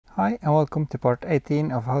Hi and welcome to part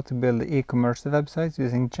 18 of how to build e-commerce websites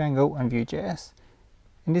using Django and Vue.js.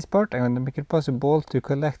 In this part I'm going to make it possible to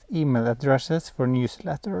collect email addresses for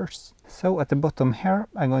newsletters. So at the bottom here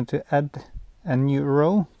I'm going to add a new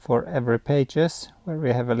row for every pages where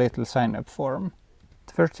we have a little sign up form.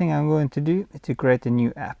 The first thing I'm going to do is to create a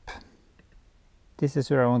new app. This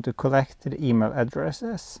is where I want to collect the email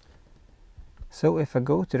addresses. So if I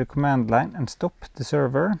go to the command line and stop the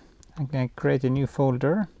server, I can create a new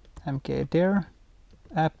folder, mkdir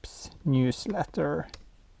apps newsletter.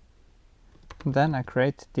 Then I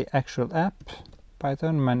create the actual app,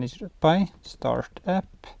 python manage.py start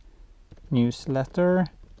app newsletter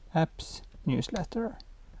apps newsletter.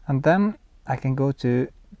 And then I can go to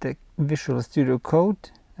the Visual Studio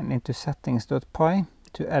Code and into settings.py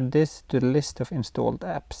to add this to the list of installed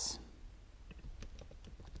apps.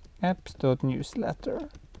 apps.newsletter.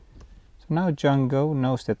 So now Django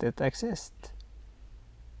knows that it exists.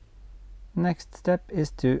 Next step is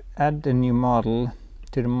to add a new model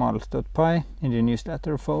to the models.py in the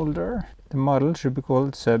newsletter folder. The model should be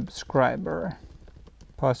called subscriber.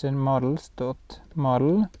 Pass in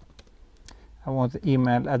models.model. I want the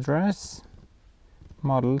email address,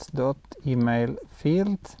 models.email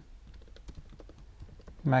field,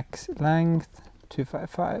 max length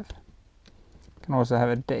 255. Can also have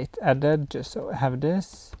a date added, just so I have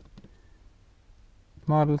this.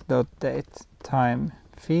 Model.date time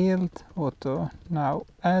field auto now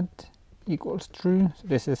add equals true. So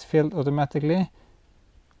this is filled automatically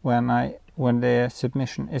when the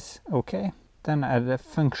submission is okay. Then I add a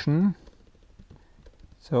function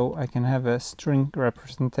so I can have a string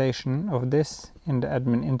representation of this in the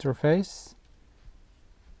admin interface.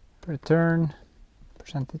 Return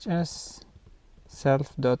 %s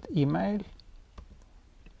self.email.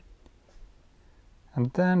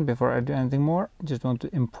 And then before I do anything more, I just want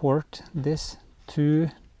to import this to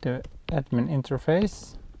the admin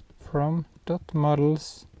interface from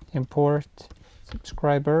 .models import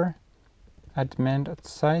subscriber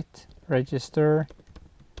admin.site register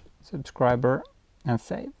subscriber and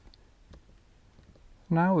save.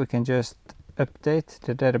 Now we can just update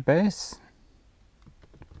the database,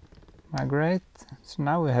 migrate. So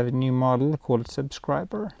now we have a new model called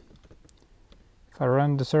subscriber. If I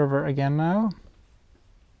run the server again now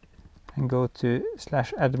and go to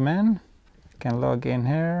 /admin, I can log in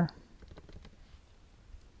here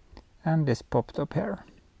and this popped up here.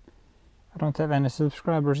 I don't have any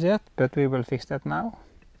subscribers yet, but we will fix that now.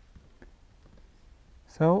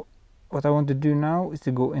 So what I want to do now is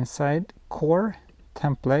to go inside core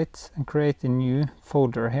templates and create a new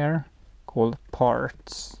folder here called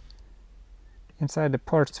parts. Inside the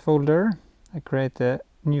parts folder I create a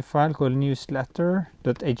new file called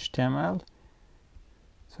newsletter.html.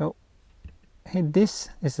 So this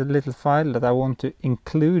is a little file that I want to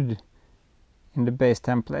include in the base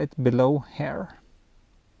template below here.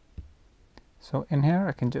 So in here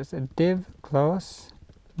I can just add div class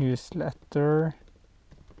newsletter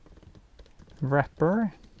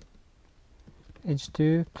wrapper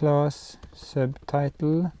h2 class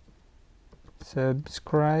subtitle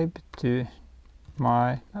subscribe to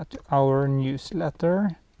our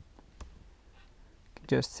newsletter.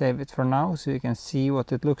 Just save it for now so you can see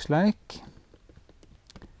what it looks like.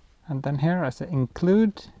 And then here I say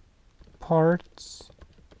include parts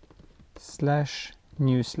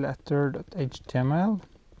 /newsletter.html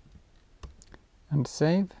and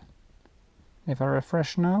save. If I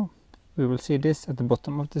refresh now, we will see this at the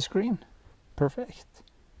bottom of the screen. Perfect.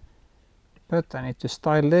 But I need to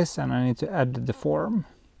style this and I need to add the form.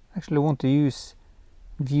 I actually want to use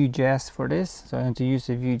Vue.js for this, so I want to use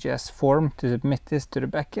a Vue.js form to submit this to the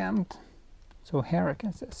backend. So here I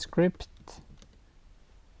can say script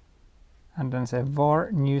and then say var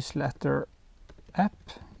newsletter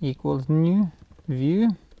app equals new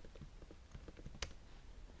Vue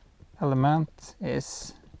element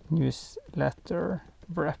is newsletter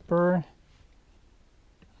wrapper.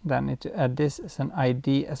 Then I need to add this as an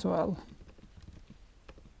ID as well.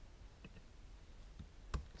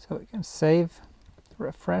 So we can save,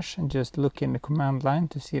 refresh and just look in the command line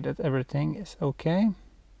to see that everything is okay.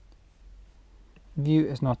 View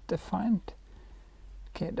is not defined.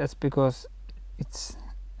 Okay, that's because it's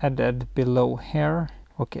added below here.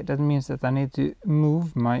 Okay, that means that I need to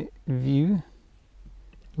move my Vue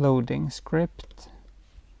loading script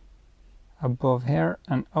above here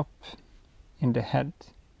and up in the head.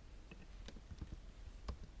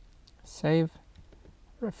 Save,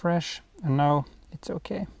 refresh, and now it's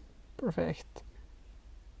okay. Perfect.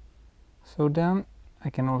 So then I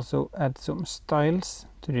can also add some styles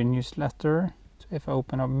to the newsletter. So if I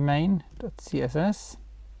open up main.css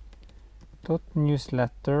dot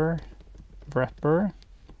newsletter wrapper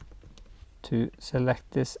to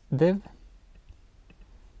select this div,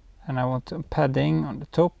 and I want some padding on the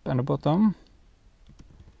top and the bottom,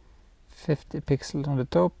 50 pixels on the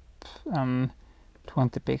top and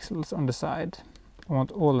 20 pixels on the side. I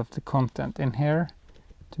want all of the content in here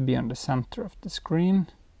to be on the center of the screen.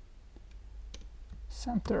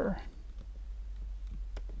 Center.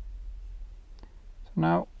 So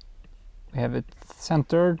now we have it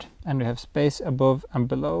centered and we have space above and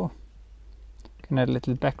below. Can add a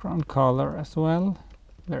little background color as well,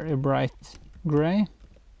 very bright gray,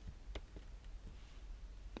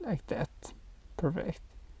 like that. Perfect.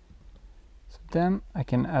 So then I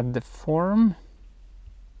can add the form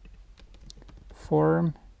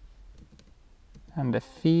and the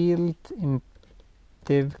field in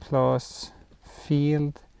div class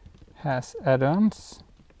field has add-ons,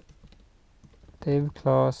 div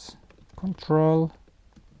class control,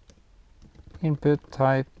 input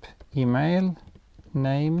type email,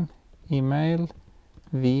 name email,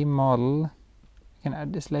 v model, I can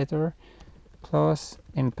add this later, class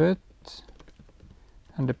input,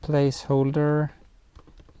 and the placeholder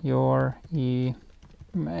your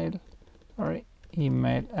email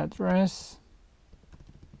address.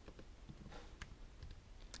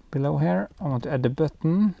 Below here I want to add the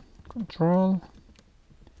button, control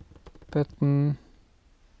button,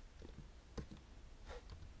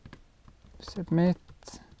 submit,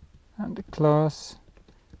 and the class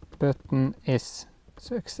button is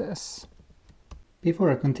success.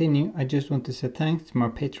 Before I continue, I just want to say thanks to my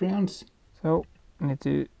Patreons. So I need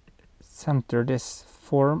to center this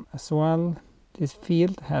form as well. This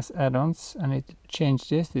field has add-ons. I need to change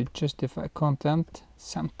this to justify content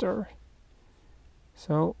center.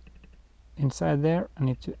 So inside there I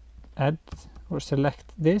need to add or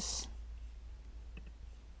select this.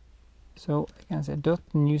 So I can say dot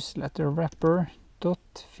newsletter wrapper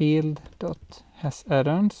dot field dot has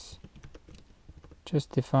add-ons,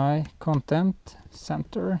 justify content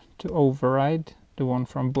center to override the one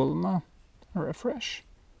from Bulma. Refresh.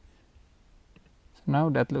 So now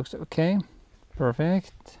that looks okay.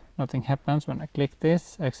 Perfect. Nothing happens when I click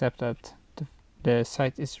this except that the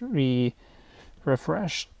site is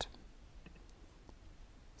refreshed.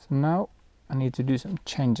 So now I need to do some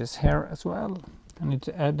changes here as well. I need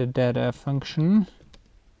to add the data function,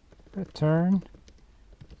 return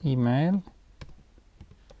email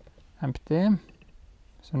empty.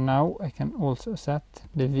 So now I can also set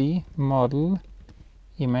the v model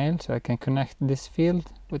email, so I can connect this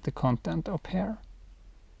field with the content up here.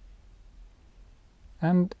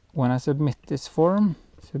 And when I submit this form,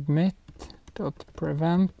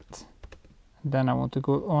 submit.prevent, then I want to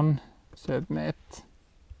go on submit.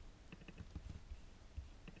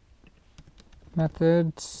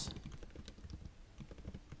 Methods,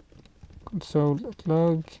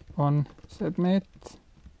 console.log on submit.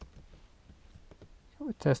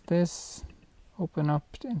 We test this, open up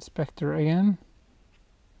the inspector again.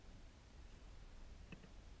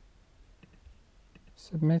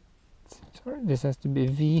 Submit, sorry, this has to be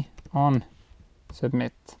v on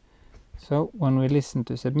submit. So when we listen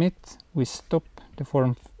to submit, we stop the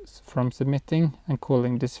form from submitting and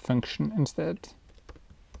calling this function instead.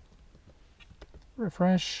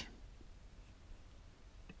 Refresh.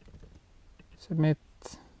 Submit.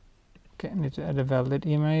 Okay, I need to add a valid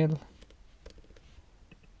email.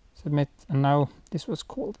 Submit, and now this was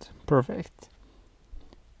called. Perfect.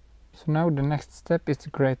 So now the next step is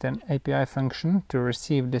to create an API function to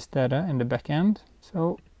receive this data in the backend.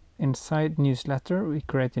 So inside newsletter we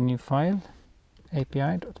create a new file,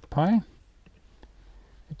 api.py.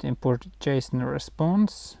 It import JSON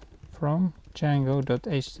response from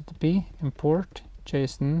Django.http import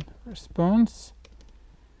JSON response,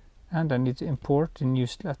 and I need to import the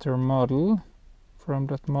newsletter model from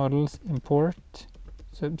 .models import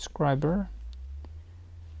subscriber,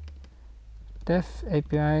 def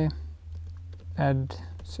API add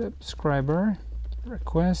subscriber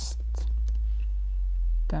request.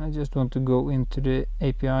 Then I just want to go into the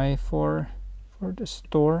API for the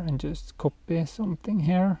store and just copy something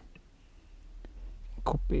here.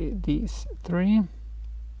 Copy these three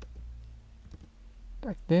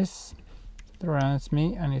like this. It reminds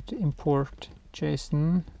me I need to import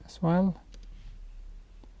JSON as well.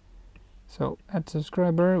 So add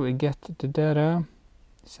subscriber, we get the data,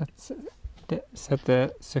 set the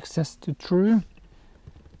success to true,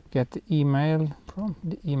 get the email from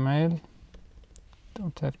the email,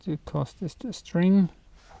 don't have to cast this to a string,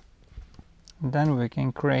 and then we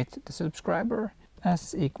can create the subscriber.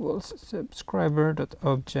 S equals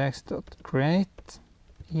subscriber.objects.create,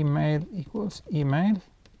 email equals email,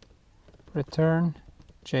 return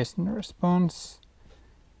JSON response,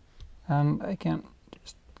 and I can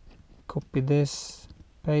just copy this,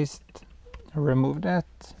 paste, remove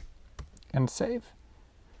that, and save.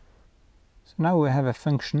 So now we have a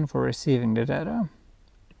function for receiving the data.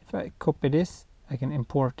 If I copy this, I can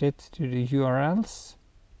import it to the URLs.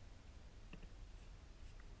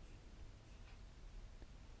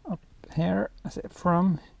 Up here, I say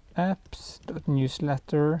from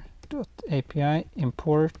apps.newsletter.api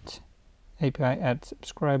import API add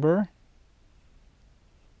subscriber.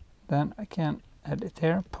 Then I can add it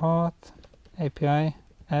here, path API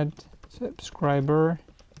add subscriber,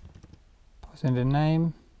 pass in the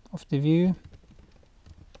name of the view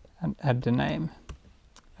and add the name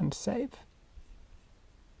and save.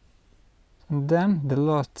 And then the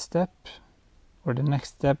last step, or the next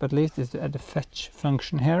step at least, is to add a fetch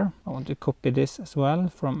function here. I want to copy this as well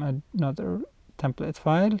from another template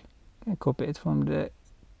file. I copy it from the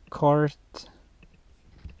cart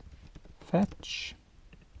fetch.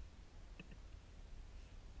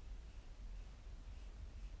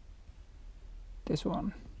 This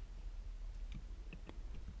one.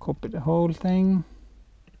 Copy the whole thing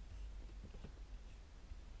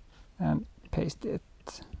and paste it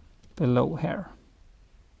below here.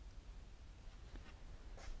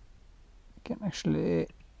 I can actually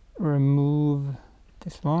remove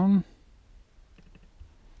this one,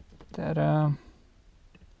 data,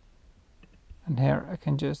 and here I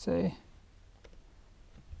can just say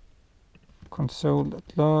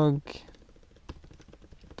console.log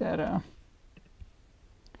data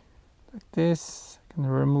like this. I can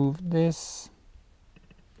remove this,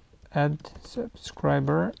 add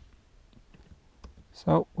subscriber.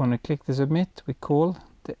 So when we click the submit, we call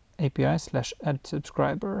the API/add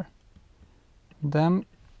subscriber. Then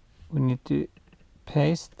we need to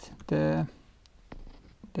paste the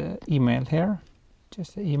email here,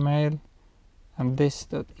 just the email, and this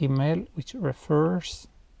 .email, which refers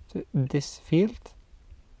to this field,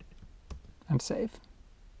 and save.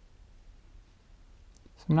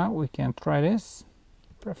 So now we can try this,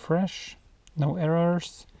 refresh, no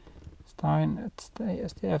errors, Stein at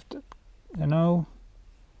SDF.no.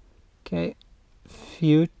 Okay,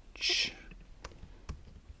 fuge.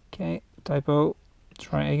 Okay, typo.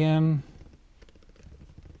 Try again.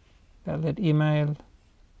 Valid email.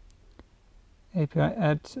 API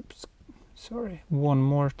add sorry, one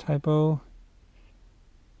more typo.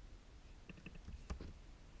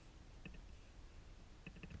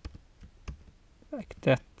 Like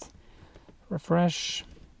that. Refresh.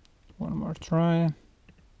 One more try.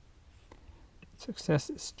 Success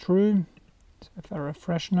is true. So if I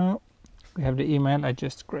refresh now, we have the email I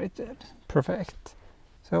just created. Perfect.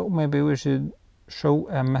 So maybe we should show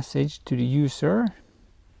a message to the user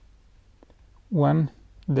when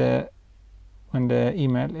the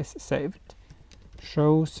email is saved.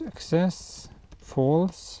 Show success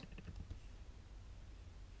false,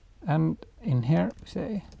 and in here we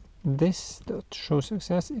say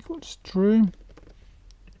this.showSuccess equals true,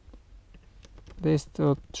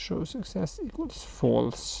 this.showSuccess equals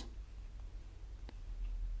false.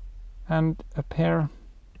 And up here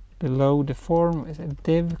below the form is a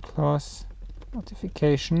div class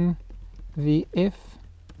notification if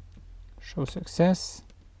show success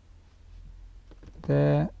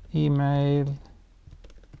the email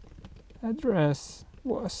address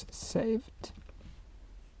was saved,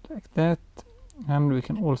 like that. And we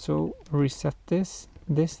can also reset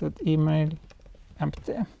this.email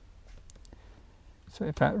empty. So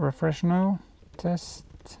if I refresh now, test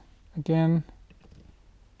again,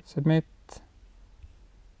 submit.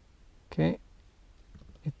 Okay,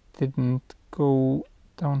 it didn't go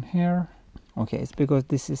down here. Okay, it's because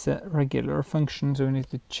this is a regular function, so we need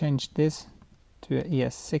to change this to a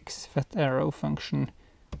ES6 fat arrow function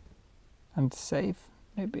and save.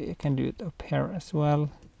 Maybe I can do it up here as well.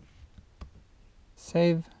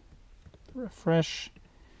 Save, refresh.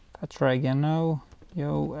 If I try again now,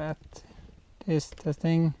 yo at this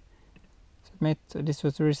testing, submit. So this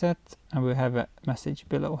was reset, and we have a message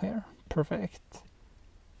below here. Perfect.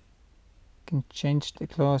 Can change the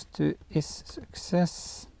class to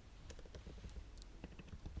isSuccess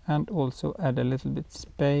and also add a little bit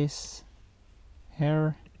space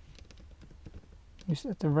here. Use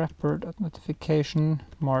at the wrapper.notification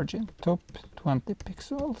margin top 20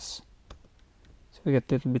 pixels. So we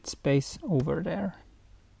get a little bit space over there.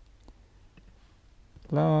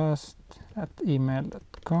 Last at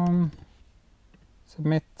email.com,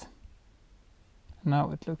 submit.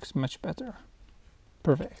 Now it looks much better.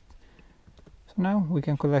 Perfect. So now we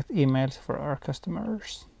can collect emails for our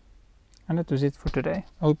customers. And that was it for today.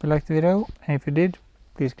 I hope you liked the video, and if you did,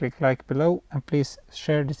 please click like below and please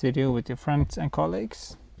share this video with your friends and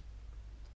colleagues.